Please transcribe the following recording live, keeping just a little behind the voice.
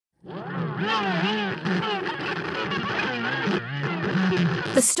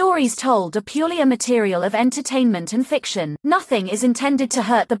The stories told are purely a material of entertainment and fiction. Nothing is intended to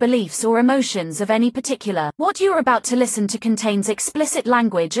hurt the beliefs or emotions of any particular. What you're about to listen to contains explicit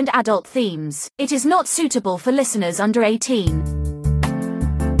language and adult themes. It is not suitable for listeners under 18.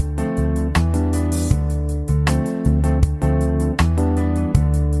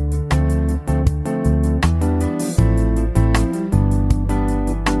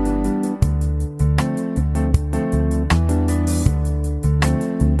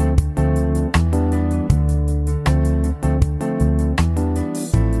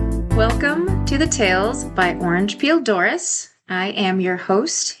 Welcome to the Tales by Orange Peel Doris. I am your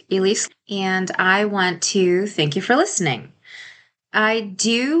host, Elise, and I want to thank you for listening. I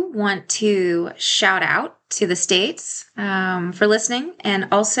do want to shout out to the States for listening, and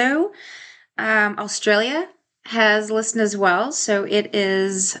also Australia has listened as well, so it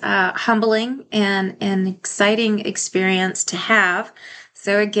is humbling and an exciting experience to have.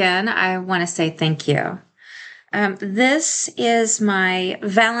 So again, I want to say thank you. This is my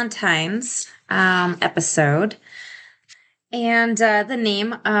Valentine's episode, and the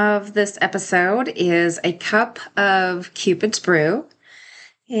name of this episode is A Cup of Cupid's Brew,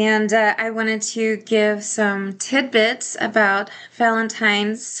 and I wanted to give some tidbits about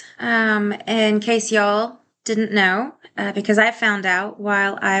Valentine's in case y'all didn't know, because I found out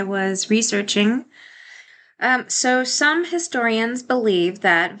while I was researching. So some historians believe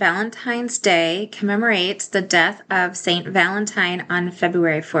that Valentine's Day commemorates the death of Saint Valentine on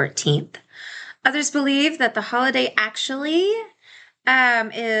February 14th. Others believe that the holiday actually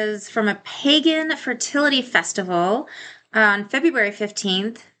is from a pagan fertility festival on February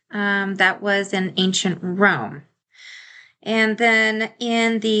 15th that was in ancient Rome. And then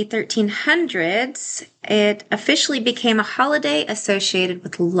in the 1300s, it officially became a holiday associated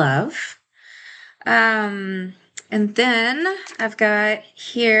with love. And then I've got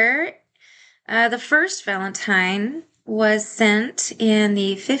here, the first Valentine was sent in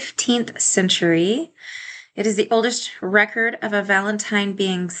the 15th century. It is the oldest record of a Valentine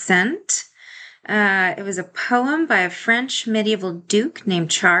being sent. It was a poem by a French medieval duke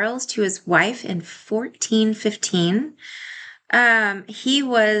named Charles to his wife in 1415. He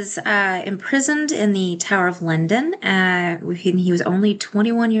was imprisoned in the Tower of London. He was only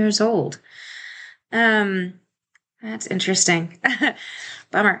 21 years old. That's interesting.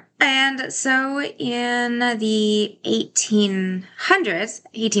 Bummer. And so in the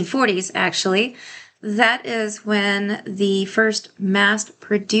 1840s, actually, that is when the first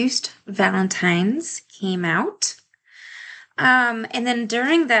mass-produced Valentines came out. And then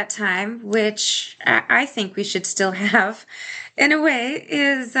during that time, which I think we should still have, in a way,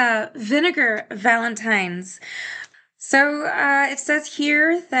 is vinegar Valentines. So it says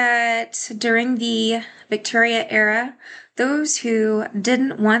here that during the Victoria era, those who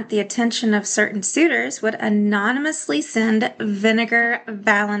didn't want the attention of certain suitors would anonymously send vinegar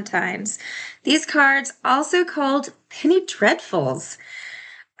valentines. These cards, also called penny dreadfuls.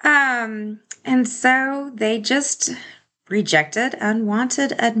 And so they just rejected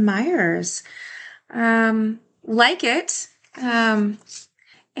unwanted admirers. Like it.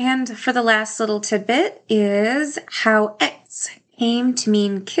 And for the last little tidbit is how X came to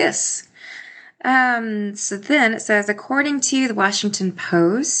mean kiss. So then it says, according to the Washington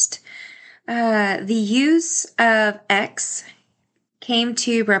Post, the use of X came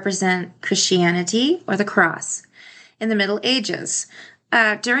to represent Christianity or the cross in the Middle Ages.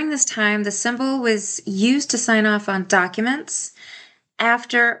 During this time, the symbol was used to sign off on documents.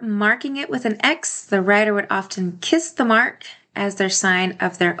 After marking it with an X, the writer would often kiss the mark as their sign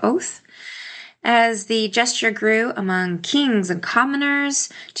of their oath. As the gesture grew among kings and commoners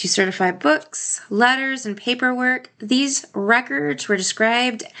to certify books, letters, and paperwork, these records were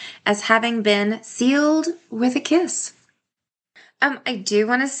described as having been sealed with a kiss. I do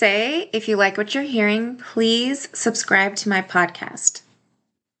want to say, if you like what you're hearing, please subscribe to my podcast.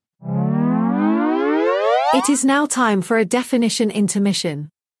 It is now time for a definition intermission.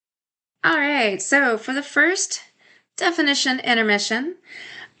 All right, so for the first definition intermission,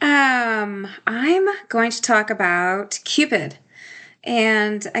 I'm going to talk about Cupid.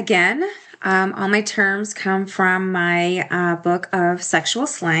 And again, all my terms come from my book of sexual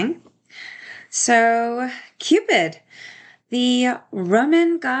slang. So, Cupid, the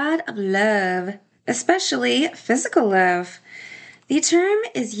Roman god of love, especially physical love. The term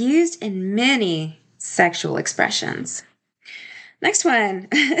is used in many sexual expressions. Next one,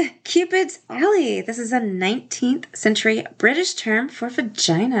 Cupid's alley. This is a 19th century British term for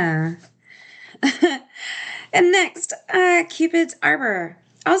vagina. And next, Cupid's arbor.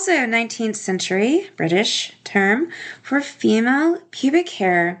 Also 19th century British term for female pubic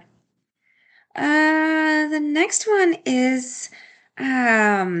hair. The next one is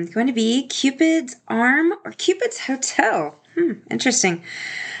going to be Cupid's arm or Cupid's hotel. Interesting.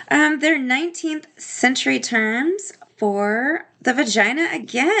 They're 19th century terms for the vagina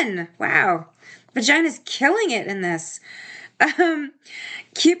again. Wow. Vagina's killing it in this.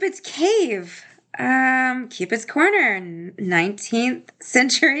 Cupid's cave. Cupid's corner. 19th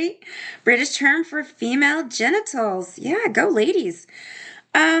century British term for female genitals. Yeah, go ladies.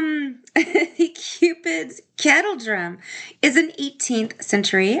 Cupid's kettle drum is an 18th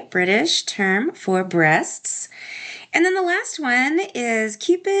century British term for breasts. And then the last one is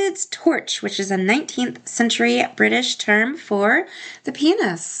Cupid's torch, which is a 19th century British term for the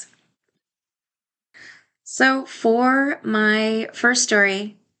penis. So for my first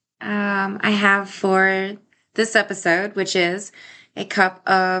story, I have for this episode, which is a cup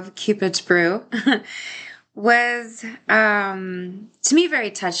of Cupid's brew, was to me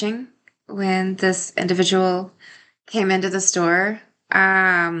very touching when this individual came into the store.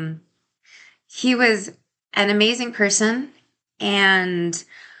 He was an amazing person, and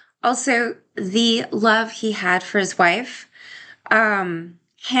also the love he had for his wife,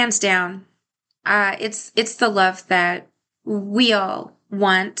 hands down. It's the love that we all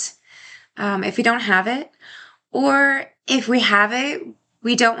want. If we don't have it, or if we have it,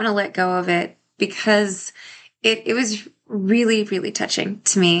 we don't want to let go of it, because it was really, really touching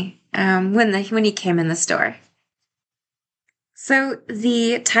to me when he came in the store. So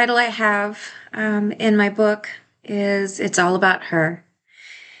the title I have in my book is It's All About Her.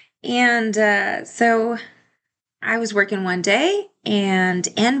 And so I was working one day, and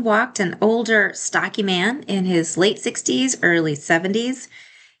in walked an older, stocky man in his late 60s, early 70s.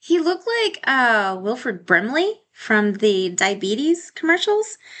 He looked like Wilford Brimley from the diabetes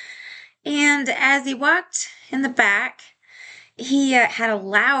commercials. And as he walked in the back, he had a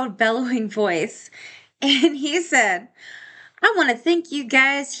loud, bellowing voice. And he said, "I want to thank you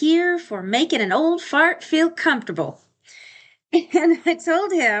guys here for making an old fart feel comfortable." And I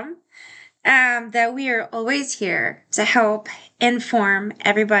told him that we are always here to help inform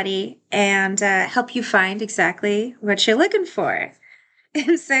everybody and help you find exactly what you're looking for.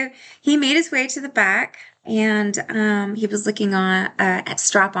 And so he made his way to the back, and he was looking at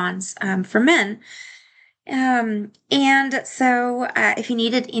strap-ons for men. And so if he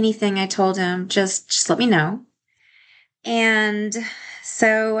needed anything, I told him, just let me know. And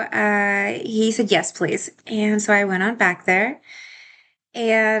so he said, yes, please. And so I went on back there.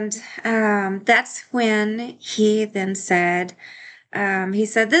 And that's when he then said,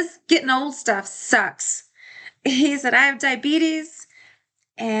 this getting old stuff sucks. He said, I have diabetes,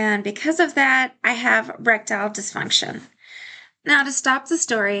 and because of that, I have erectile dysfunction. Now, to stop the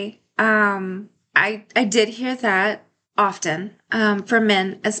story, I did hear that often from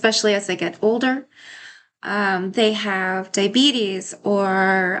men, especially as they get older. They have diabetes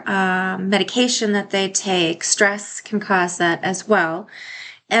or medication that they take. Stress can cause that as well.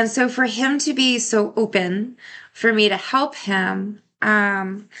 And so for him to be so open, for me to help him,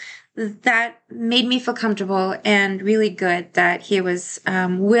 that made me feel comfortable and really good that he was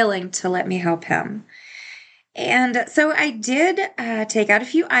willing to let me help him. And so I did take out a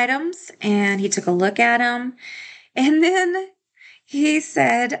few items, and he took a look at them. And then he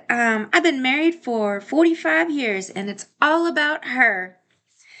said, I've been married for 45 years, and it's all about her.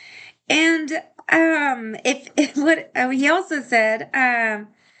 And he also said,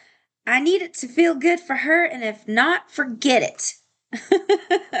 I need it to feel good for her, and if not, forget it.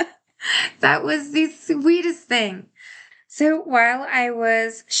 That was the sweetest thing. So while I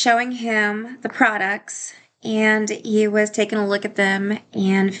was showing him the products, and he was taking a look at them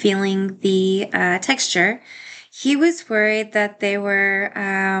and feeling the texture, he was worried that they were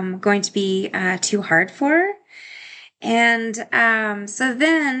going to be too hard for her. And so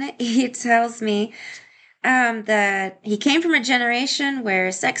then he tells me that he came from a generation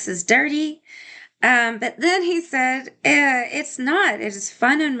where sex is dirty. But then he said, it's not. It is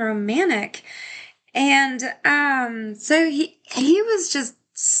fun and romantic. And so he was just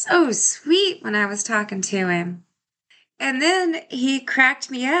so sweet when I was talking to him. And then he cracked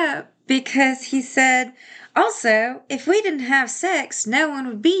me up because he said, also, if we didn't have sex, no one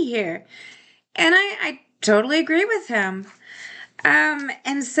would be here. And I totally agree with him.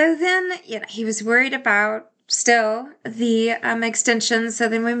 And so then, he was worried about still the extensions. So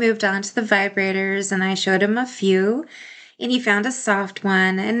then we moved on to the vibrators, and I showed him a few, and he found a soft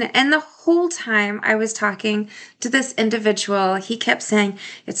one. And the whole time I was talking to this individual, he kept saying,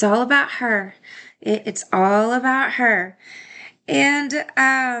 it's all about her. It's all about her.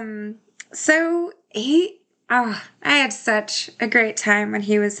 And so I had such a great time when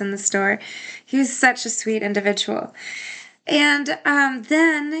he was in the store. He was such a sweet individual. And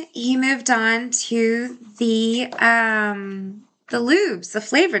then he moved on to the lubes, the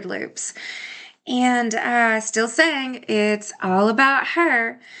flavored lubes. And still saying it's all about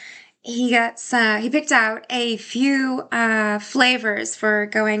her. He picked out a few flavors for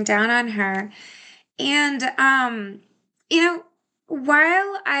going down on her. And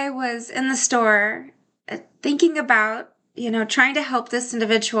while I was in the store thinking about, trying to help this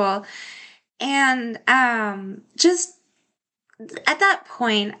individual, and just at that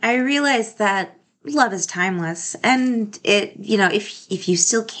point, I realized that love is timeless, and if you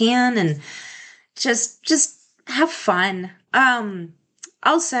still can, and just have fun.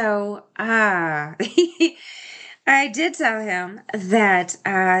 Also, I did tell him that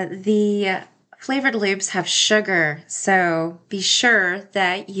the flavored lubes have sugar, so be sure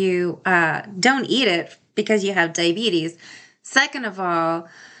that you don't eat it because you have diabetes. Second of all,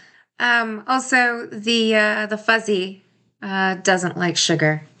 also the fuzzy doesn't like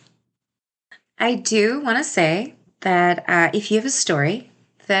sugar. I do want to say that if you have a story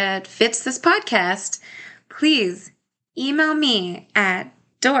that fits this podcast, please email me at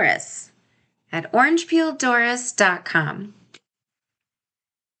doris@orangepeeldoris.com.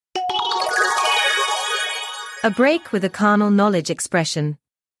 A break with a carnal knowledge expression.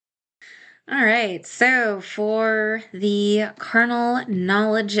 All right, so for the carnal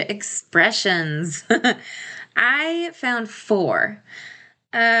knowledge expressions, I found 4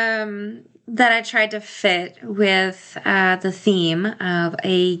 that I tried to fit with the theme of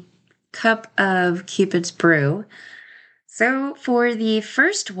a cup of Cupid's Brew. So for the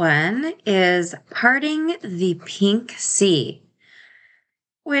first one is parting the pink sea,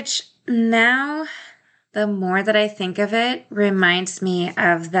 which now, the more that I think of it, reminds me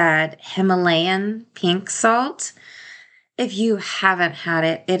of that Himalayan pink salt. If you haven't had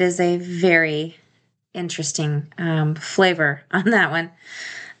it, it is a very interesting flavor on that one.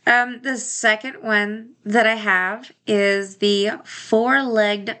 The second one that I have is the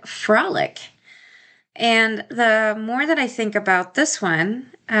 4-legged frolic. And the more that I think about this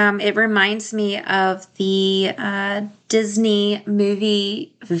one, it reminds me of the Disney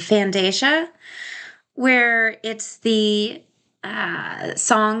movie Fantasia, where it's the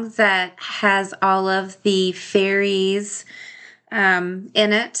song that has all of the fairies in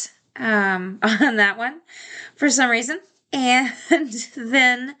it on that one for some reason. And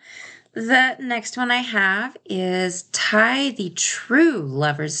then the next one I have is Tie the True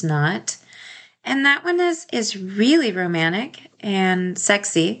Lover's Knot. And that one is really romantic and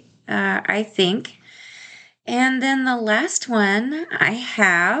sexy, I think. And then the last one I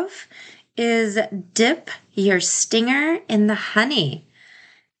have is Dip Your Stinger in the Honey.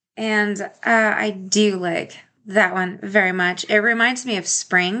 And I do like that one very much. It reminds me of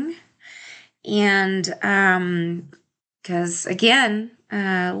spring. And because, again,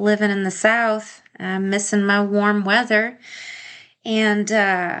 living in the South, missing my warm weather. And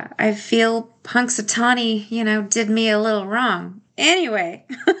I feel Punxsutawney, did me a little wrong. Anyway,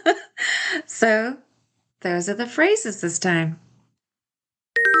 so those are the phrases this time.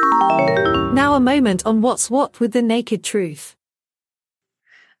 Now a moment on What's What with the Naked Truth.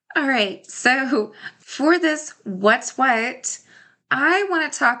 All right, so for this What's What, I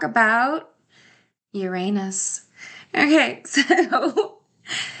want to talk about Uranus. Okay, so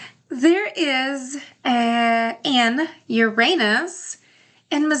there is an Uranus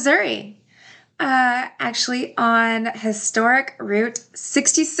in Missouri, actually on historic Route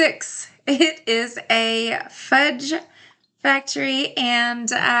 66. It is a fudge factory and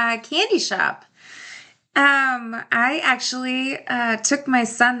candy shop. I actually took my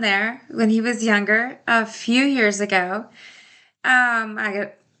son there when he was younger a few years ago. I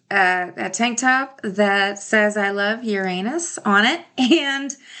got a tank top that says I love Uranus on it,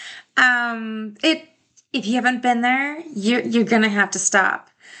 and if you haven't been there, you're gonna have to stop.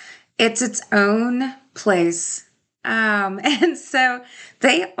 It's its own place. And so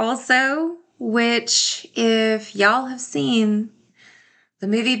they also, which if y'all have seen the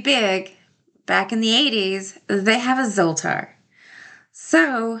movie Big back in the 80s, they have a Zoltar.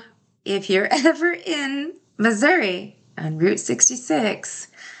 So if you're ever in Missouri on Route 66,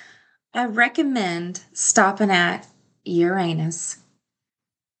 I recommend stopping at Uranus.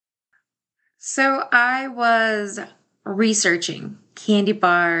 So I was researching candy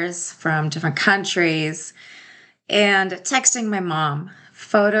bars from different countries and texting my mom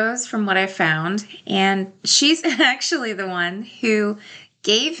photos from what I found. And she's actually the one who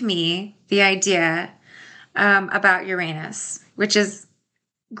gave me the idea about Uranus, which is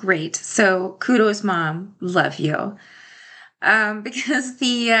great. So kudos, Mom. Love you. Because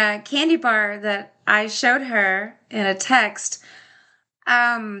the candy bar that I showed her in a text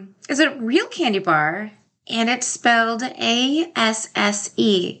is a real candy bar, and it's spelled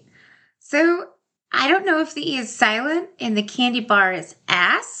ASSE. So I don't know if the E is silent and the candy bar is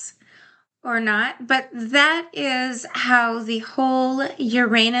ass or not, but that is how the whole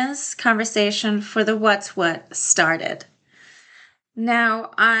Uranus conversation for the What's What started.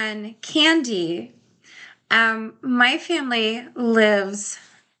 Now, on candy, my family lives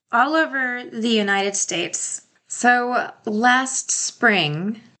all over the United States. So last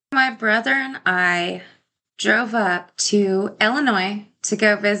spring, my brother and I drove up to Illinois to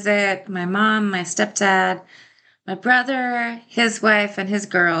go visit my mom, my stepdad, my brother, his wife, and his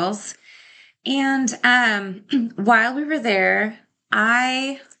girls. And while we were there,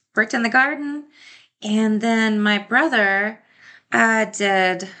 I worked in the garden, and then my brother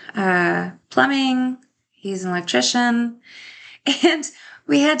did plumbing. He's an electrician. And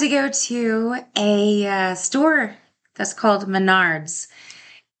we had to go to a store that's called Menards.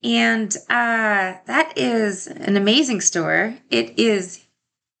 And that is an amazing store. It is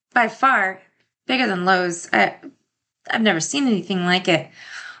by far bigger than Lowe's. I've never seen anything like it.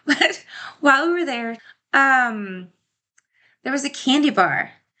 But while we were there, there was a candy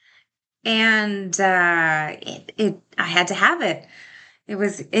bar. And I had to have it. It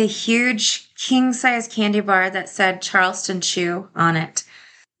was a huge king-size candy bar that said Charleston Chew on it.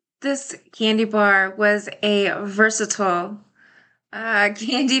 This candy bar was a versatile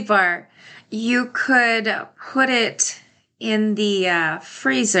candy bar. You could put it in the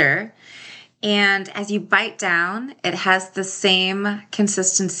freezer, and as you bite down, it has the same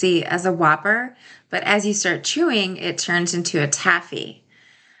consistency as a Whopper, but as you start chewing, it turns into a taffy.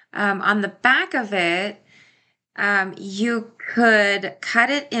 On the back of it, you could cut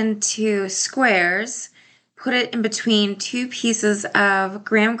it into squares, put it in between two pieces of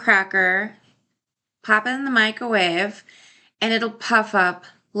graham cracker, pop it in the microwave, and it'll puff up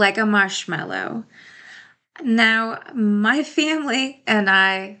like a marshmallow. Now, my family and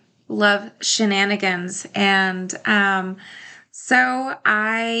I love shenanigans, and so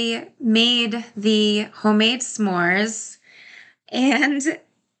I made the homemade s'mores, and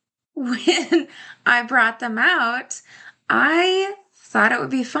when I brought them out, I thought it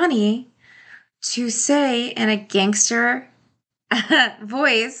would be funny to say in a gangster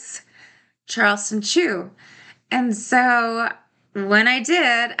voice, Charleston Chew. And so when I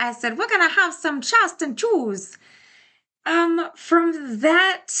did, I said, we're going to have some Charleston Chews. From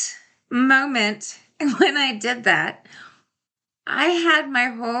that moment, when I did that, I had my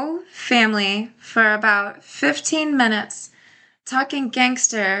whole family for about 15 minutes talking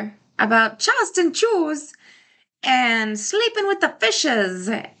gangster about Charleston Chews and sleeping with the fishes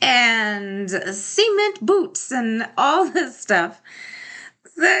and cement boots and all this stuff.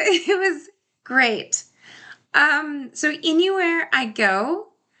 So it was great. So anywhere I go,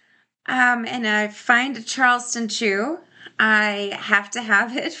 and I find a Charleston Chew, I have to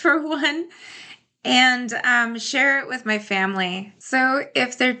have it for one and share it with my family. So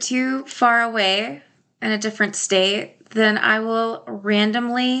if they're too far away in a different state, then I will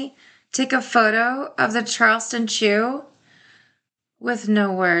randomly take a photo of the Charleston Chew with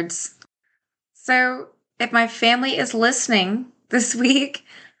no words. So if my family is listening this week,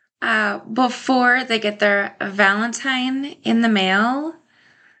 before they get their Valentine in the mail,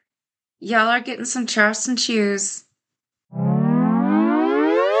 y'all are getting some Charleston Chews.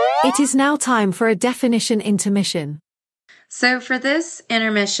 It is now time for a definition intermission. So for this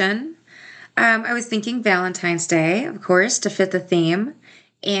intermission, I was thinking Valentine's Day, of course, to fit the theme.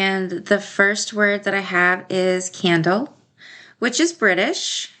 And the first word that I have is candle, which is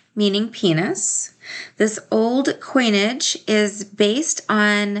British, meaning penis. This old coinage is based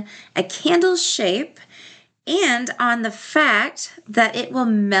on a candle's shape and on the fact that it will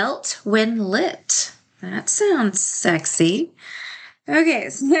melt when lit. That sounds sexy. Okay,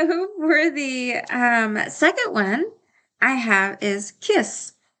 so for the second one I have is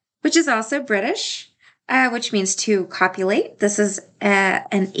kiss, which is also British, which means to copulate. This is an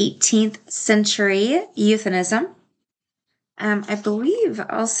 18th century euphemism. I believe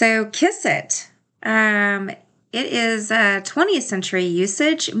also kiss it. It is a 20th century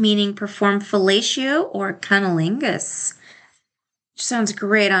usage, meaning perform fellatio or cunnilingus, which sounds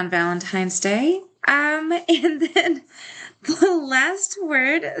great on Valentine's Day. And then the last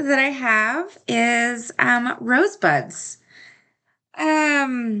word that I have is rosebuds.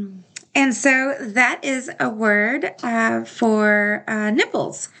 And so that is a word for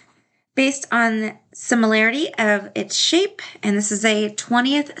nipples, based on similarity of its shape, and this is a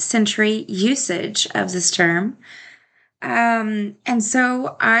 20th century usage of this term. And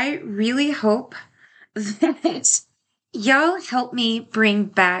so I really hope that y'all help me bring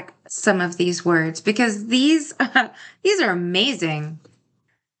back some of these words because these are amazing.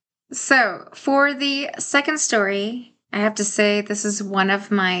 So for the second story, I have to say this is one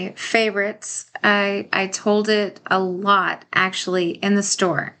of my favorites. I told it a lot actually in the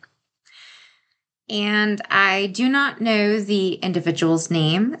store. And I do not know the individual's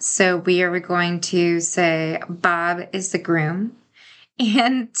name, so we are going to say Bob is the groom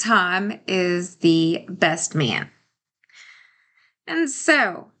and Tom is the best man. And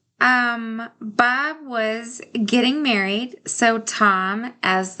so, Bob was getting married, so Tom,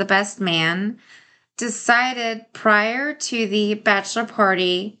 as the best man, decided prior to the bachelor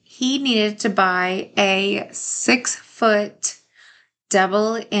party, he needed to buy a 6-foot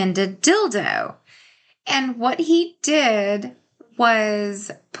double-ended dildo. And what he did was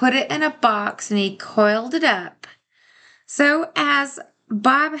put it in a box and he coiled it up. So as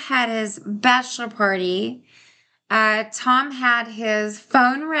Bob had his bachelor party, Tom had his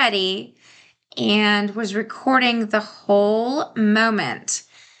phone ready and was recording the whole moment.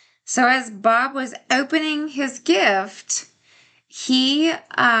 So as Bob was opening his gift, he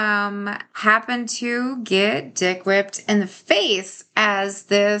happened to get dick whipped in the face as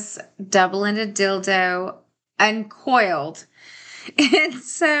this double-ended dildo uncoiled. And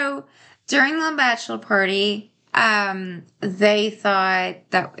so during the bachelor party, they thought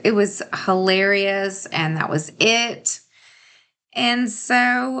that it was hilarious and that was it. And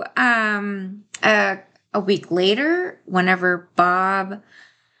so a week later, whenever Bob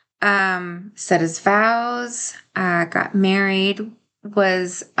said his vows, got married,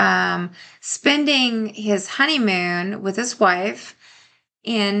 was spending his honeymoon with his wife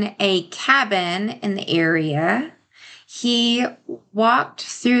in a cabin in the area. He walked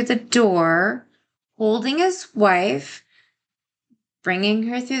through the door holding his wife, bringing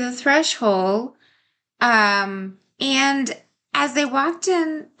her through the threshold, and as they walked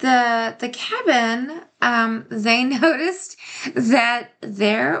in the cabin, they noticed that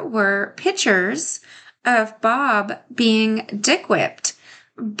there were pictures of Bob being dick whipped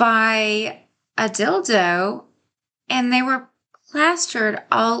by a dildo, and they were plastered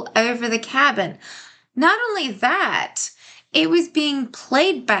all over the cabin. Not only that, it was being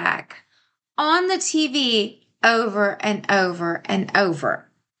played back on the TV over and over and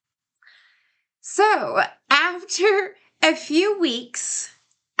over. So after a few weeks,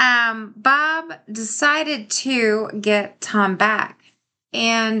 Bob decided to get Tom back.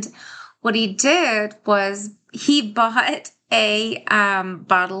 And what he did was he bought a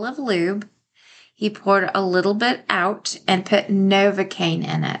bottle of lube. He poured a little bit out and put Novocaine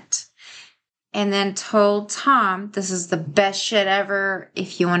in it. And then told Tom, this is the best shit ever.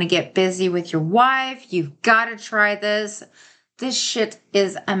 If you want to get busy with your wife, you've got to try this. This shit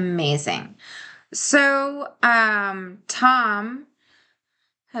is amazing. So, Tom,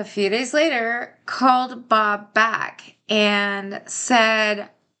 a few days later, called Bob back and said,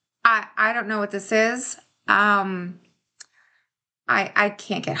 I don't know what this is. I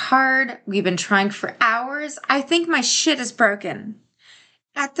can't get hard. We've been trying for hours. I think my shit is broken.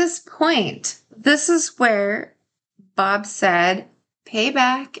 At this point, this is where Bob said,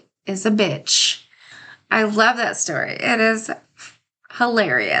 payback is a bitch. I love that story. It is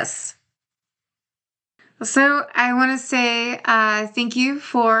hilarious. So I want to say thank you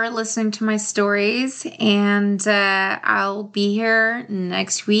for listening to my stories, and I'll be here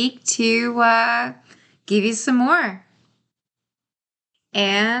next week to give you some more.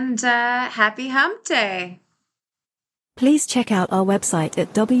 And happy hump day. Please check out our website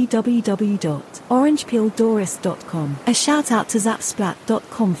at www.orangepeeldoris.com. A shout out to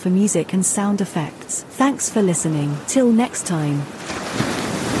zapsplat.com for music and sound effects. Thanks for listening. Till next time.